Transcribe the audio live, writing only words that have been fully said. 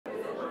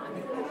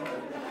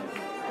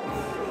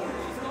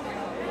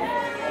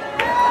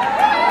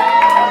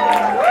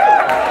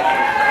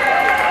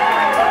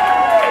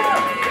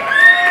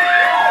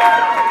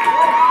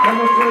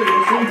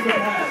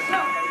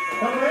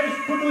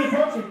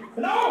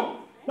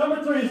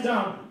Number 3 is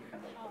down.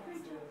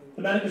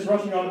 The medic is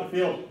rushing onto the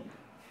field.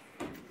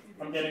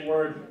 I'm getting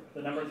word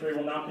that number 3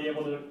 will not be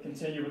able to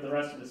continue with the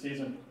rest of the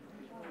season.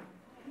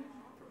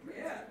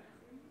 Yeah.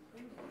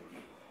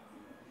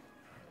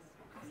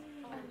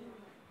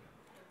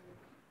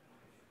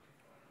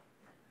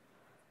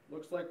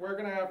 Looks like we're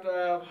gonna have to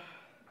have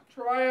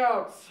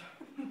tryouts.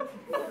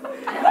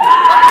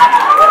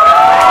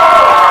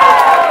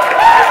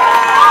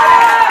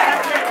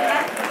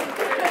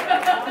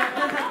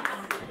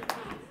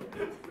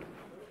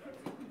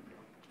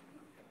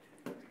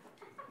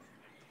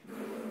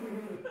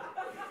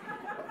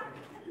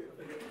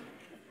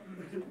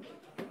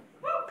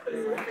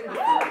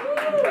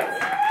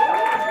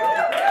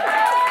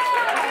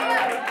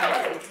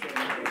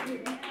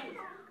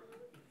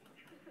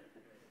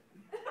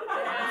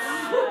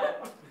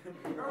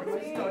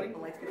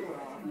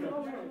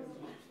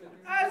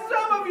 As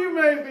some of you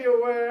may be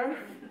aware,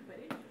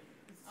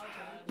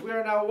 we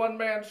are now one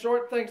man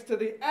short thanks to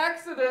the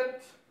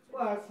accident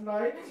last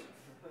night.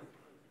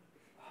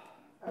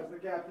 As the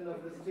captain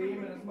of this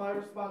team, it is my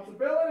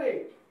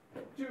responsibility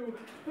to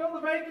fill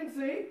the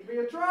vacancy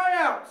via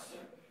tryouts.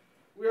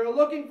 We are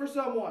looking for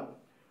someone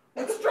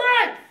with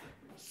strength,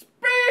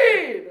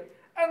 speed,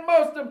 and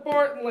most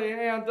importantly,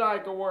 hand-eye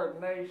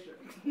coordination.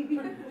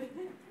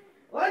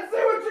 Let's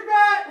see what you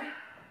got.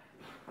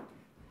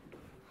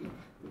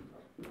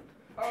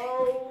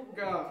 Oh,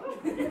 God.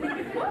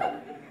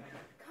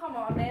 Come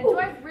on, man. Do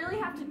I really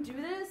have to do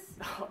this?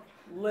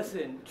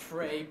 Listen,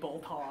 Trey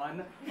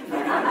Bolton.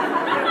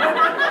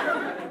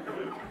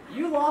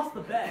 You lost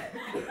the bet,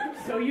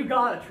 so you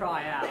gotta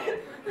try out.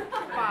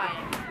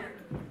 Fine.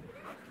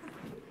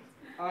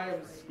 I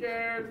am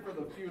scared for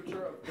the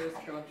future of this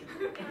country.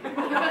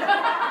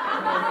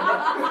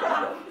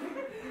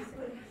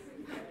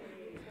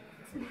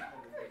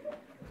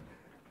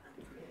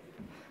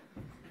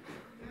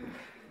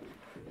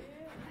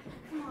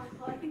 Come on,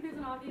 Paul. I think there's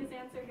an obvious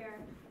answer here.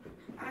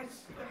 I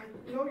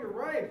know you're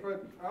right,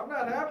 but I'm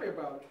not happy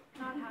about it.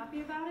 Not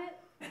happy about it?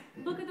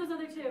 Look at those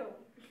other two.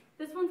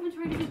 This one's been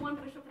trying to do one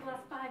push-up for the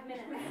last 5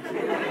 minutes.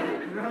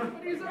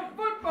 But he's a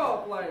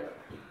football player.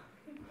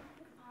 Come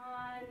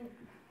on.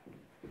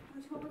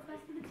 Don't you want what's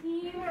best for the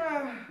team?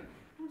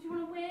 Don't you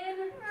want to win?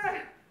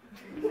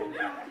 You know what you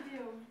have to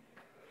do.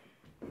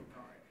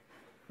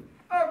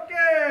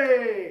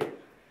 Okay.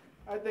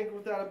 I think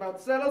that about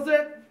settles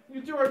it.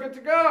 You two are good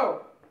to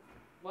go.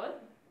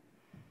 What?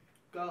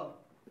 Go.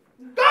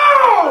 Go!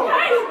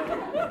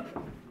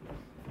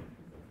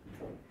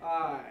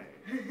 Aye.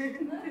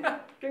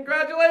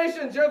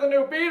 Congratulations, you're the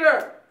new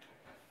beater.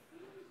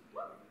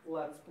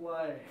 Let's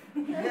play.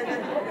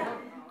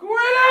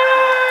 Quidditch!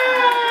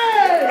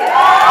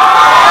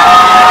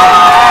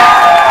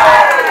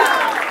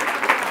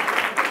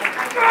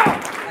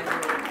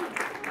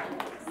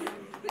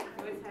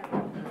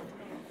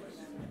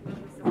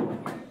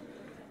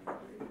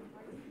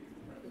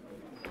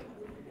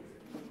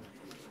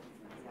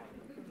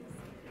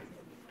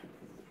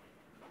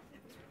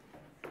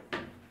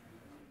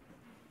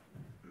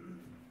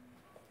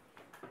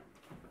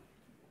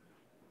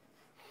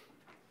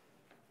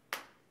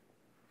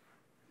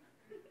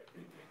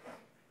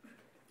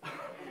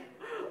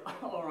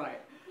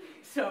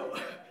 So,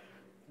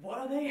 what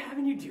are they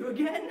having you do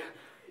again?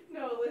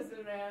 No,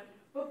 listen, man.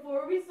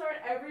 Before we start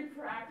every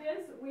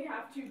practice, we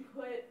have to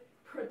put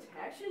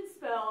protection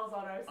spells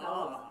on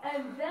ourselves.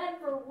 And then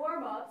for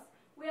warm-ups,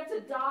 we have to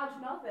dodge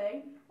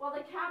nothing while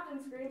the captain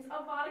screams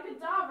Avada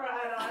Kedavra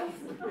at us.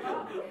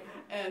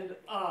 And,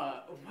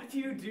 what do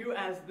you do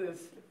as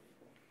this,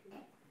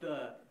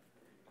 the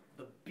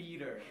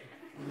beater?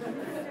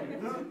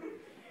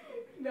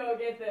 No,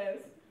 get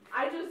this.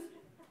 I just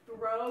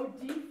throw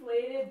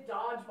deflated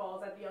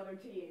dodgeballs at the other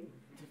team.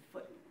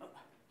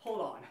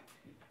 Hold on.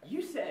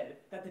 You said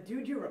that the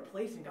dude you're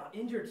replacing got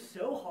injured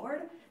so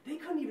hard, they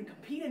couldn't even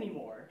compete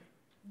anymore.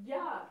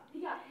 Yeah, he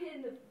got hit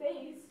in the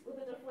face with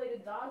a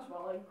deflated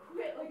dodgeball and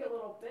quit like a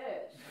little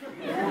bitch.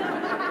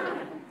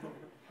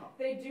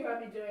 They do have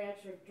me doing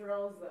extra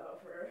drills, though,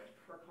 for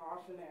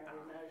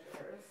precautionary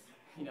measures.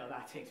 You know,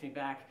 that takes me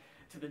back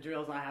to the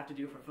drills I have to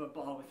do for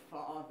football with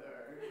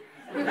Father.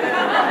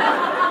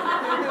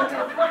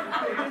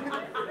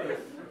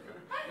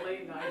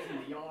 Late nights in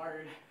the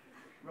yard,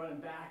 running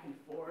back and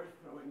forth,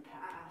 throwing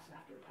pass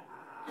after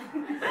pass.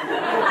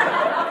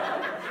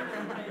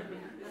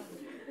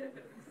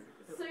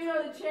 So, you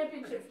know, the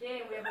championship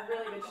game, we have a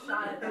really good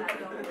shot at that,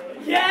 don't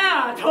we?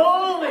 Yeah,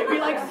 totally! We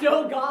like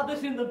so got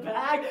this in the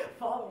bag.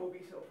 Father will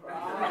be so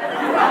proud.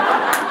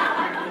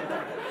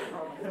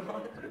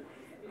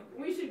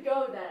 We should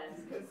go then,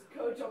 because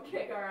Coach will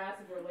kick our ass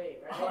if we're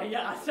late, right? Oh,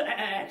 yes,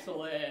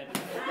 excellent.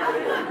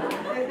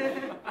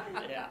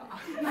 Yeah.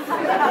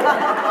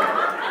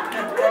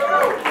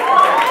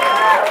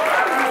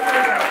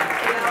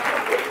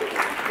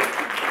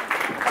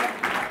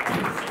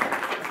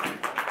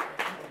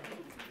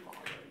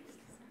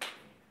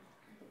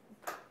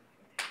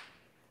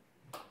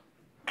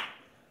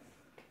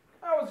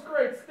 That was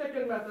great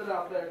sticking method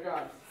out there,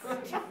 guys.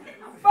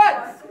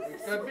 But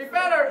it could be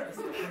better.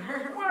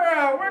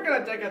 We're gonna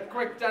gonna take a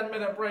quick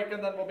 10-minute break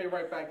and then we'll be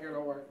right back here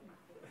to work.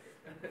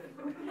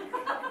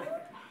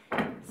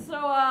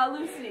 So,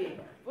 Lucy,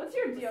 what's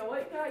your deal?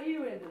 What got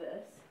you into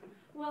this?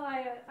 Well,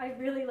 I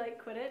really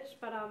like Quidditch,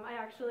 but I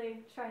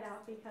actually tried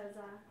out because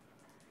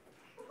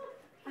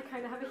I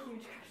kind of have a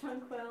huge crush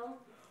on Quill.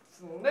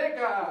 Snake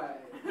Eye!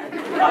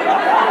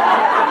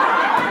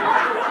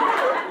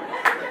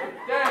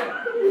 Damn!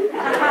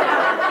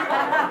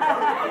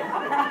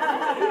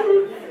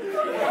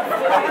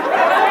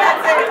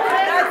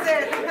 That's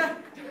it.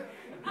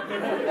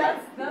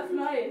 That's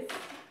nice.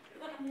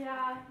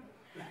 Yeah,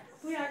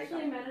 we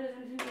actually met at a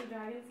Dungeons and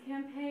Dragons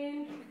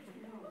campaign.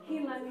 He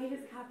lent me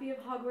his copy of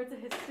Hogwarts: A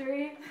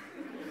History.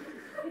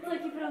 It's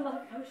like you put a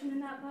love potion in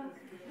that book.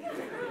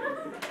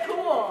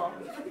 Cool.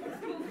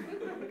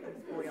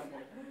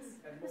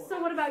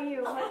 So what about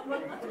you?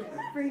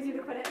 What brings you to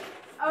Quidditch?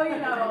 Oh,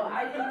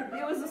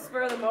 it was a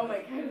spur of the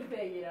moment kind of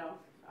thing,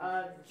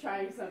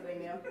 trying something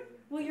new.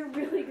 Well, you're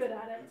really good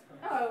at it.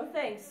 Oh,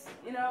 thanks.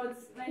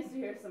 It's nice to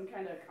hear some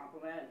kind of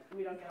compliment.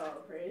 We don't get all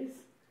the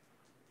praise.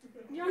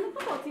 You're on the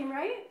football team,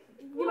 right?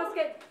 You must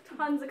get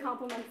tons of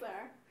compliments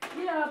there.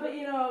 Yeah, but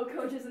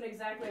coach isn't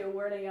exactly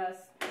awarding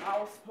us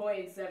house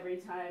points every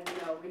time,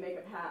 we make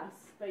a pass.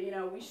 But,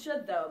 we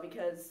should, though,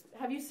 because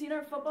have you seen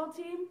our football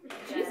team?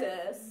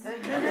 Jesus.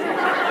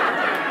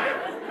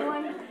 Well,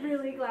 I'm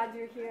really glad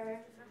you're here.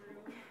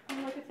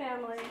 I'm like a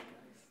family.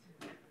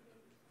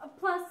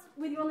 Plus,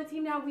 with you on the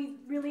team now, we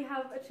really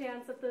have a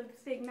chance at the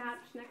big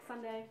match next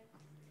Sunday.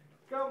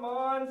 Come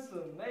on,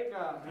 Snake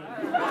Eye.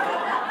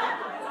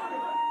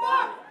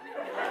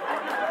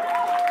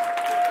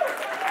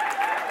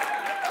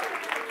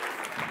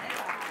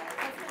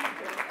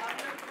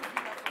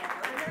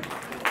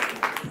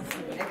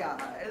 Hey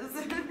guys.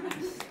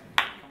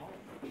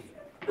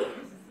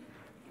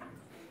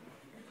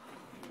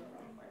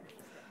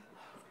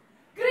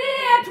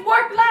 Great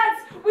work,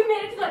 lads! We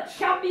made it to the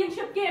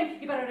championship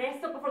game. You better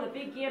rest up before the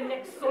big game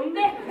next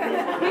Sunday.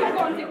 We're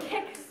going to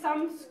kick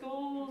some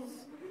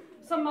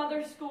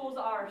other schools'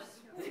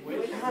 arse.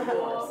 Which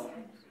schools?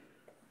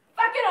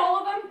 Fucking all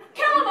of them.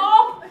 Kill them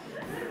all.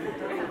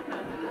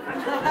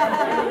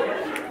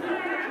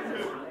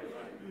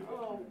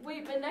 Oh,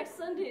 wait, but next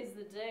Sunday is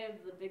the day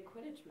of the big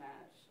Quidditch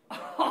match.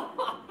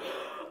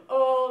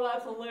 Oh,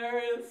 that's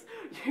hilarious.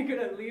 You're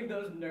gonna leave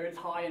those nerds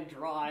high and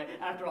dry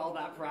after all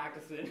that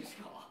practicing.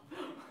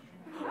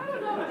 I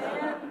don't know,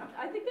 man.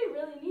 I think they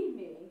really need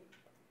me.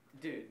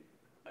 Dude,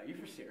 are you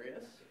for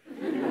serious?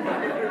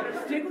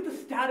 Stick with the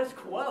status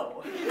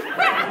quo.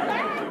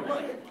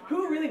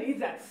 Who really needs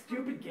that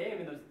stupid game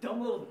and those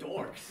dumb little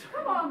dorks?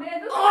 Come on,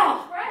 man. Those are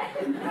my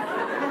friends.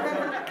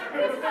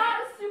 It's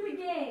not a stupid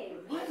game.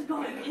 What has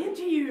gotten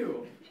into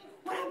you?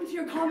 What happened to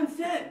your common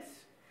sense?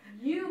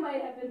 You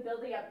might have been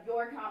building up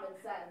your common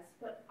sense,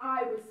 but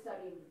I was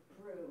studying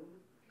broom.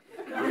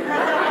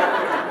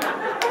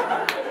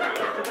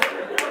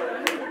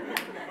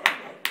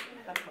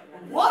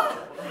 What?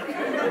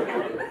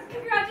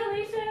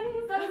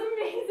 Congratulations! That was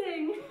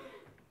amazing!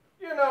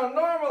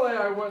 Normally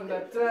I wouldn't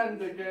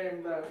attend a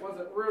game that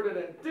wasn't rooted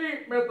in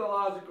deep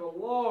mythological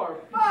lore,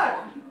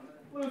 but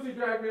Lucy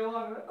dragged me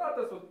along and I thought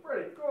this was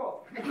pretty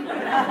cool. I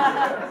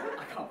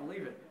can't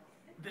believe it.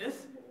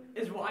 This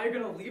is why you're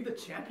gonna leave the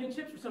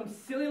championships for some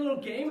silly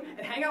little game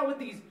and hang out with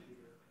these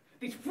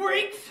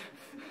freaks?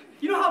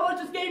 You know how much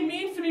this game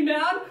means to me,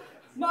 man?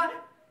 My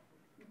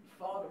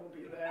father will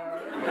be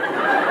there.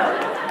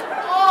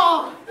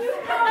 Oh!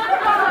 Come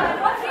on,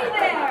 what's he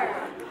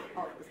there?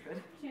 Oh, it was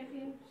good.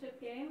 Championship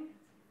game?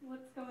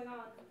 What's going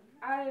on?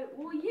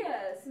 Well,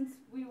 yeah, since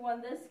we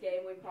won this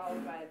game, we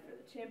qualified for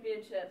the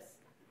championships,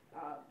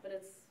 but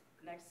it's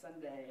next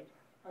Sunday.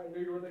 I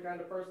knew you were the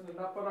kind of person to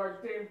not put our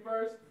team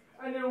first.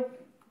 I knew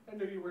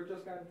you were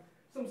just kind of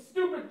some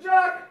stupid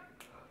jock.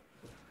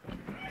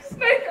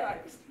 Snake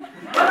Eyes.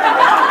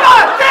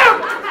 God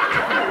damn!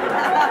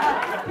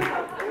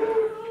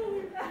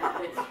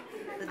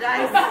 The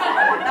dice.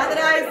 Not the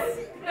dice.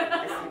 I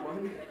see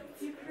one.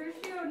 You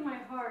crucioed my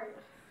heart.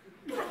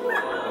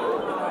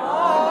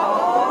 Oh.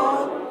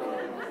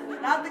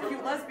 Not the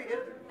cute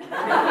lesbian.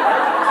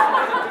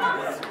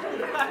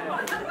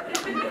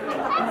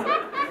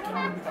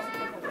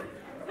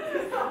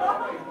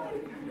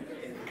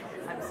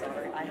 I'm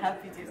sorry. I have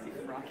PTSD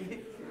from Rocky.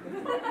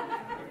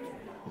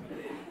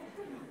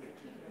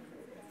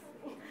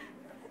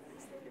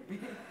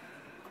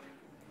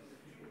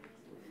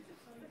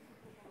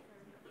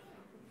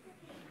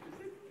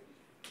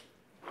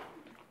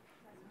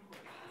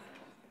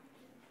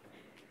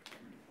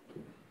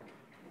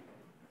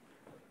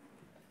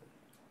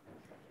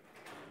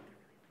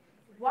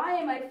 Why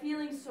am I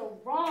feeling so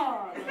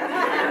wrong?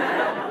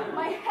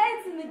 My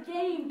head's in the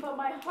game, but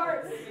my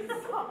heart's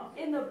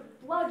in the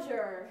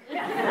bludger.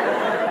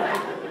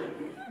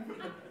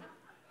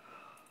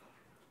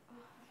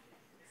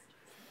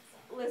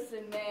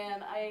 Listen,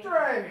 man,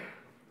 Dre!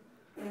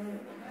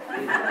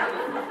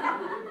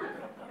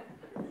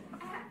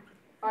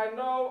 I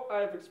know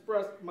I've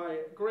expressed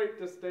my great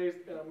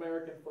distaste in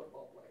American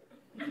football play.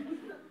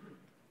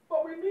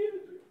 But we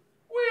needed you.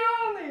 We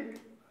all needed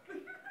you.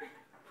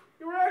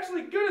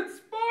 actually good at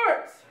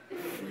sports.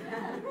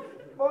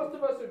 Most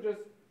of us are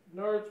just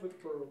nerds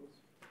with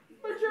brooms.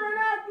 But you're an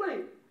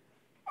athlete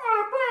on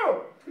a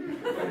broom.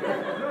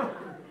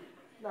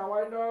 Now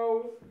I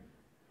know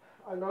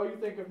you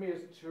think of me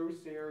as too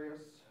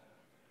serious.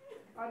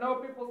 I know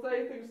people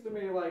say things to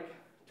me like,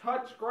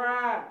 touch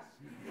grass,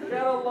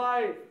 get a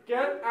life,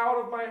 get out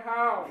of my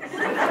house.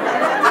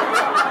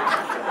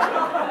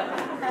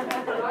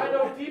 But I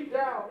know deep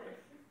down,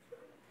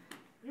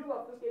 you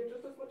love this game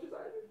just as much as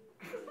I do.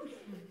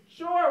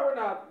 Sure, we're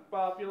not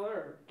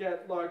popular,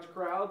 get large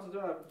crowds, and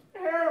don't have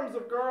harems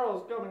of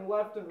girls coming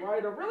left and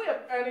right, or really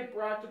have any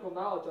practical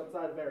knowledge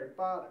outside of Harry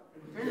Potter.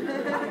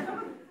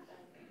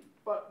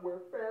 But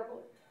we're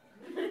family.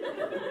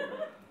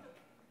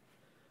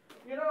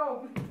 You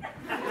know,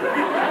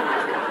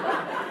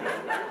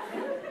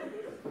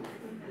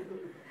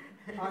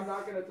 I'm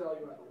not going to tell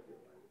you how to live your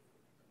life.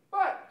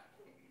 But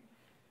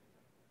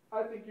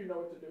I think you know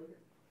what to do here.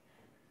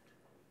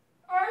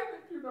 I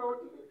think you know what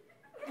to do.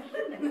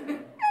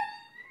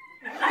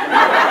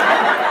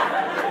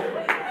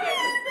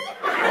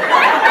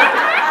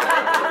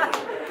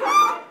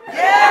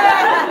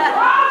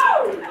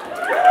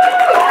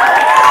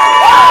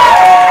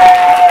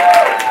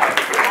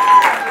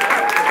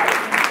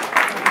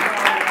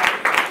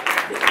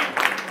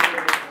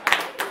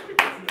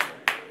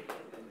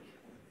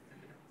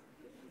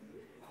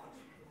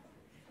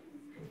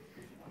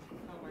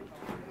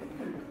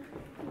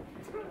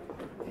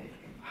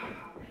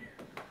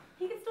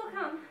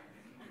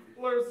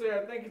 Lucy,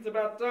 I think it's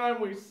about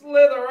time we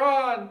slither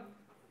on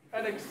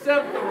and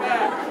accept the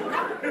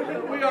fact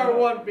that we are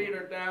one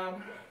beater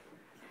down.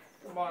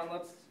 Come on,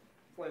 let's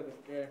play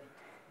this game.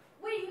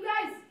 Wait, you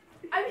guys,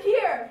 I'm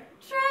here.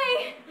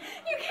 Trey,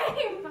 you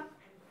came.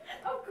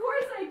 Of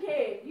course I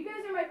came. You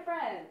guys are my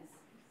friends,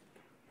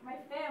 my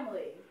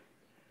family,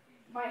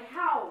 my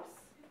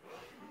house.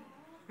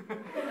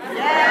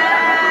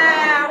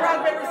 Yeah!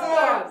 Rock, paper,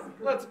 scissors!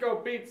 Let's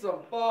go beat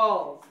some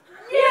balls.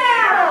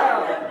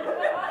 Yeah!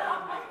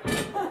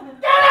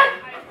 Get it!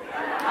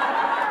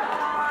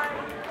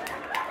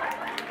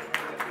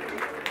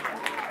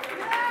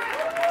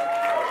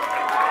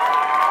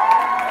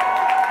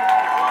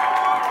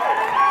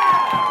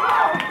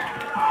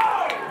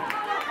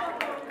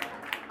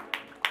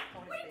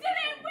 We did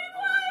it! We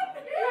won!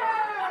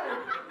 Yeah!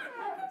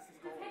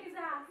 Take his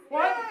ass.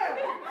 What?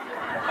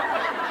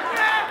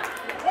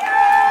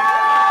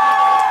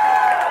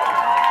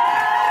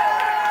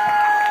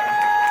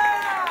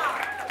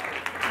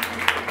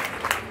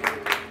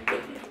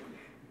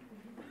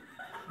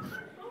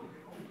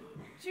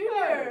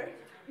 Junior,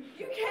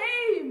 you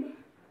came!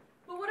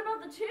 But what about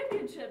the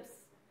championships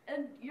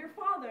and your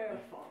father?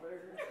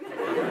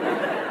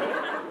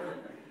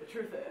 The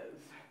truth is,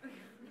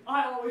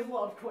 I always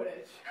loved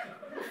Quidditch.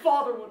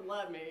 Father wouldn't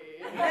let me.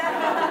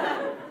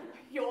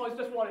 He always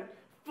just wanted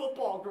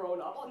football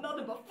growing up. Oh,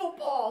 nothing but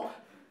football.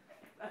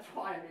 That's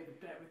why I made the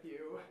bet with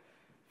you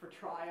for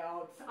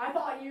tryouts. I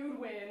thought you'd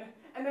win,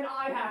 and then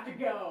I'd have to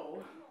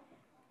go.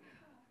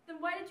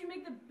 Then why did you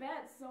make the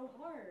bet so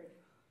hard?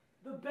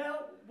 The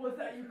bet was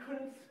that you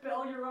couldn't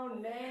spell your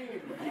own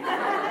name.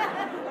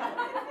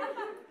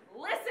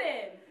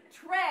 Listen,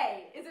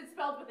 Trey, is it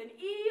spelled with an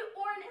E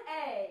or an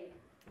A?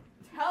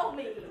 Tell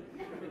me.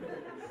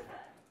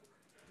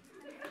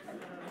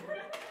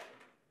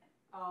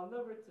 I'll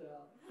never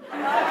tell.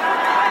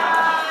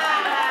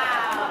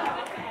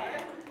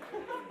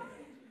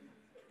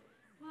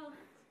 Well,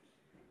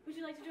 would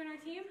you like to join our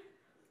team?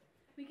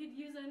 We could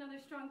use another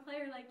strong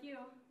player like you.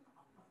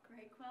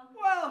 Great, Quill.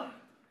 Well,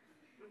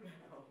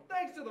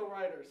 thanks to the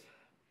writers.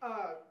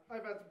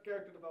 I've had some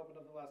character development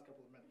over the last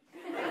couple of minutes.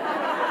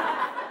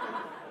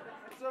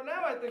 So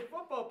now I think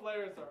football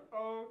players are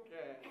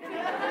okay.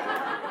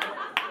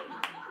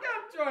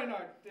 Come join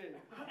our team.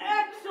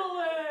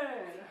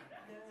 Excellent!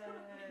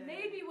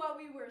 Maybe what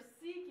we were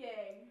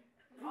seeking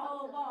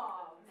all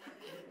along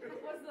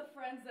was the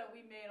friends that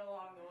we made